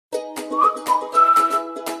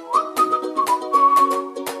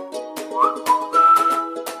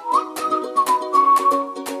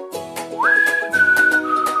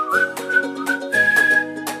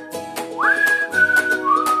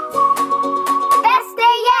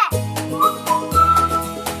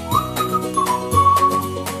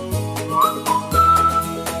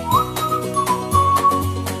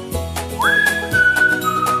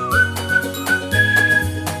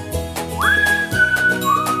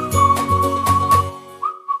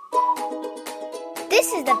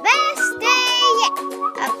the best day yet,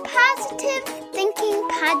 a positive thinking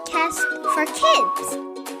podcast for kids.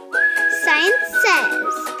 Science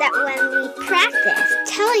says that when we practice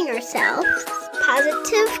telling ourselves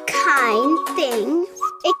positive, kind things,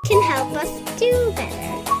 it can help us do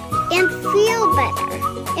better and feel better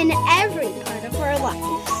in every part of our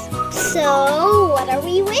lives. So, what are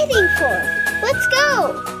we waiting for? Let's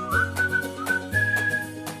go!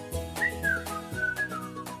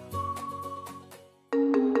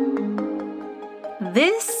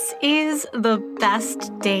 This is the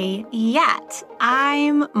best day yet.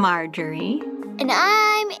 I'm Marjorie. And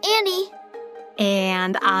I'm Annie.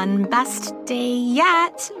 And on Best Day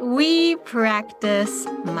Yet, we practice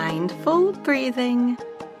mindful breathing.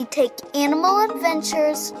 We take animal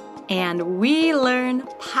adventures. And we learn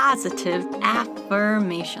positive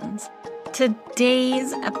affirmations.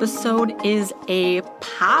 Today's episode is a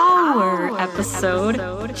power episode,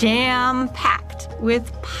 jam-packed with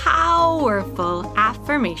powerful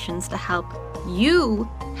affirmations to help you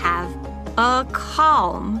have a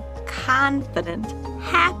calm, confident,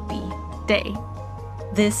 happy day.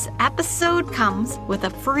 This episode comes with a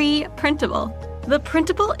free printable. The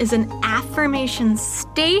printable is an affirmation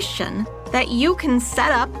station that you can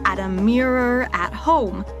set up at a mirror at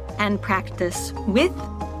home and practice with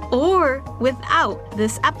or without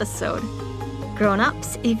this episode.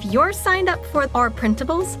 Grown-ups, if you're signed up for our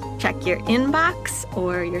printables, check your inbox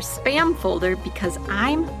or your spam folder because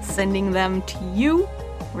I'm sending them to you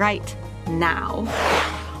right now.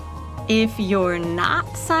 If you're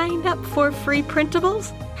not signed up for free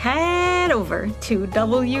printables, head over to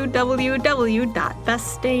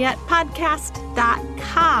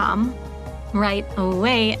www.bestdayyetpodcast.com right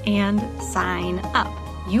away and sign up.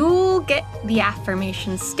 You'll get the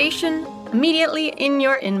affirmation station immediately in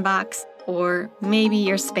your inbox or maybe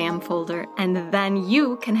your spam folder, and then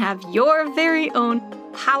you can have your very own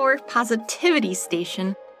Power Positivity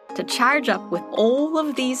station to charge up with all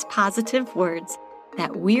of these positive words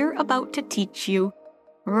that we're about to teach you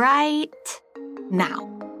right now.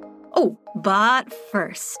 Oh, but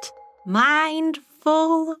first,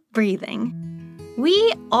 mindful breathing.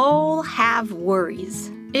 We all have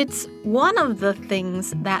worries. It's one of the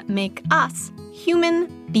things that make us human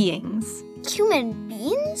beings. Human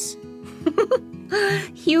beings?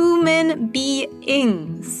 Human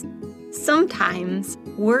beings. Sometimes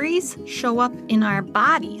worries show up in our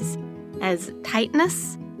bodies as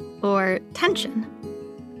tightness or tension.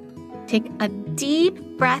 Take a deep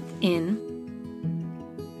breath in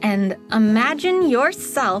and imagine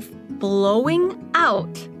yourself blowing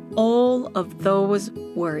out all of those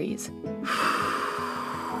worries.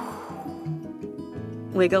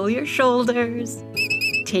 Wiggle your shoulders.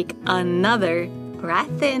 Take another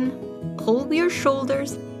breath in. Pull your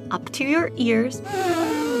shoulders up to your ears.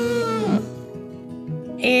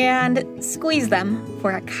 And squeeze them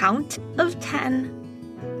for a count of 10.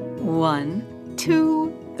 1,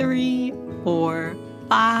 2, 3, 4,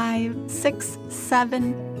 5, 6,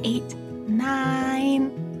 7, 8,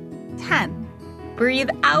 9, 10. Breathe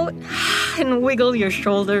out and wiggle your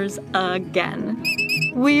shoulders again.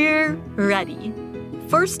 We're ready.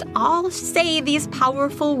 First, I'll say these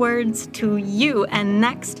powerful words to you, and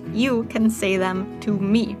next, you can say them to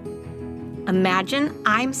me. Imagine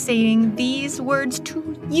I'm saying these words to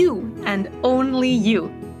you, and only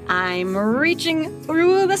you. I'm reaching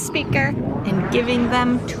through the speaker and giving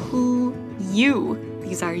them to you.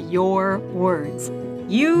 These are your words.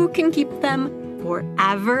 You can keep them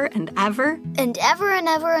forever and ever. And ever and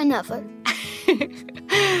ever and ever.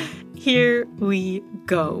 Here we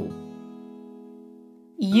go.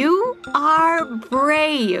 You are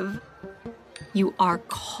brave. You are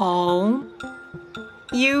calm.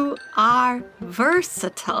 You are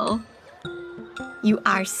versatile. You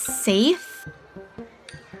are safe.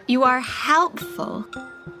 You are helpful.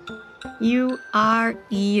 You are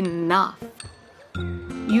enough.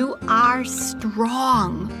 You are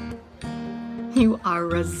strong. You are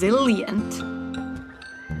resilient.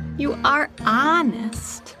 You are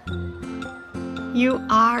honest. You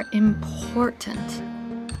are important.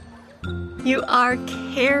 You are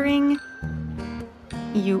caring.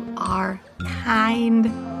 You are kind.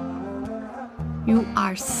 You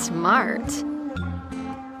are smart.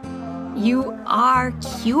 You are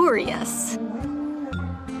curious.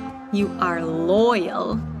 You are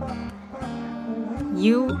loyal.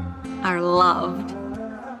 You are loved.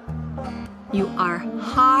 You are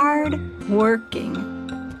hardworking.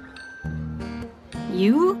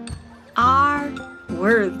 You are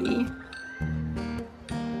worthy.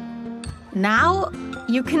 Now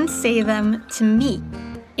you can say them to me.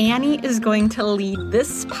 Annie is going to lead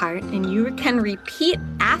this part, and you can repeat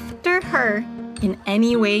after her in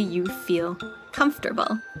any way you feel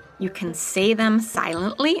comfortable. You can say them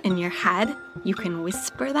silently in your head, you can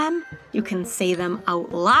whisper them, you can say them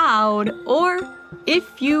out loud, or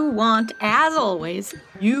if you want, as always,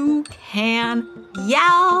 you can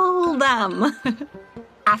yell them.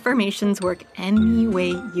 Affirmations work any way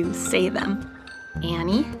you say them.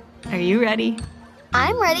 Annie, are you ready?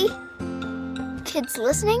 I'm ready. Kids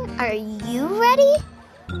listening, are you ready?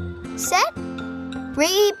 Set,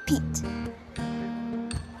 repeat.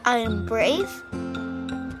 I am brave.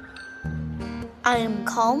 I am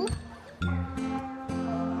calm.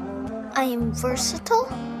 I am versatile.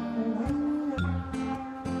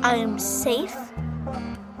 I am safe.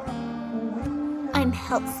 I'm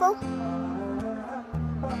helpful.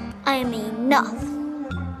 I am enough.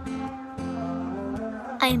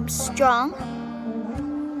 I am strong.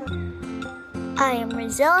 I am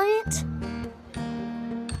resilient.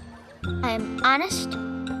 I am honest.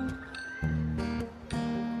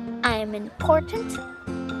 I am important.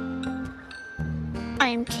 I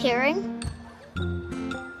am caring.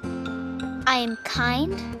 I am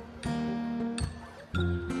kind.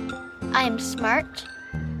 I am smart.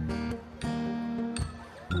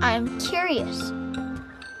 I am curious.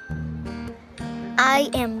 I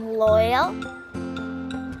am loyal.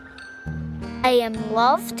 I am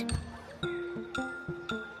loved.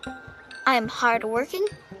 I am hardworking.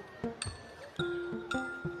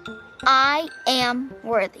 I am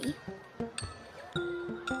worthy.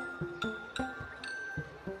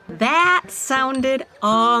 That sounded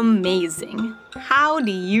amazing. How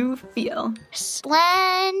do you feel?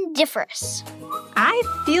 Splendiferous. I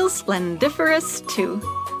feel splendiferous too.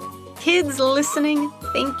 Kids listening,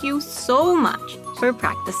 thank you so much for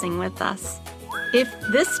practicing with us. If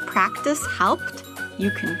this practice helped,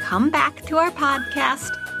 you can come back to our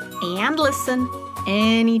podcast and listen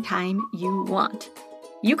anytime you want.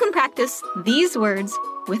 You can practice these words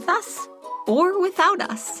with us or without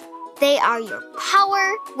us. They are your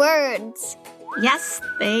power words. Yes,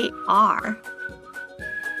 they are.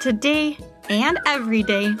 Today and every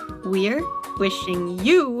day, we're wishing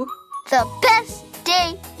you the best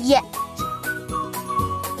day yet.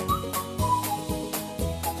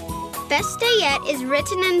 Best Day Yet is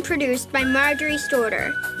written and produced by Marjorie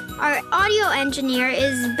Storter. Our audio engineer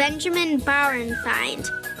is Benjamin Bauernfeind.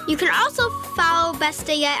 You can also follow Best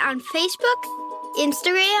Day Yet on Facebook,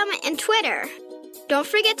 Instagram, and Twitter. Don't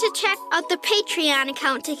forget to check out the Patreon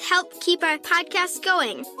account to help keep our podcast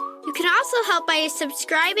going. You can also help by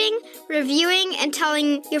subscribing, reviewing, and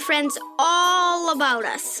telling your friends all about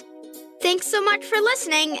us. Thanks so much for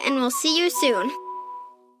listening, and we'll see you soon.